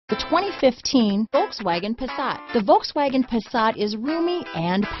The 2015 Volkswagen Passat. The Volkswagen Passat is roomy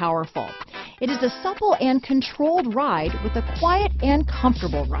and powerful. It is a supple and controlled ride with a quiet and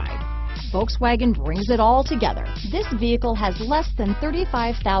comfortable ride. Volkswagen brings it all together. This vehicle has less than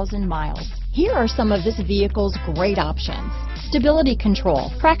 35,000 miles. Here are some of this vehicle's great options: stability control,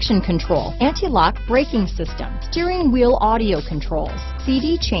 traction control, anti-lock braking system, steering wheel audio controls,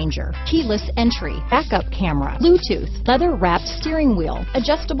 CD changer, keyless entry, backup camera, Bluetooth, leather-wrapped steering wheel,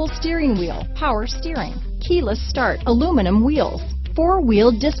 adjustable steering wheel, power steering, keyless start, aluminum wheels,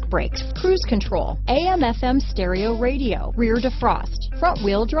 four-wheel disc brakes, cruise control, AM/FM stereo radio, rear defrost,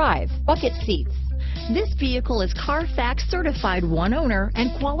 front-wheel drive, bucket seats. This vehicle is CARFAX certified one owner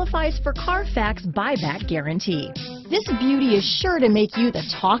and qualifies for CARFAX buyback guarantee. This beauty is sure to make you the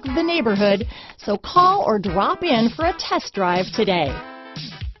talk of the neighborhood, so call or drop in for a test drive today.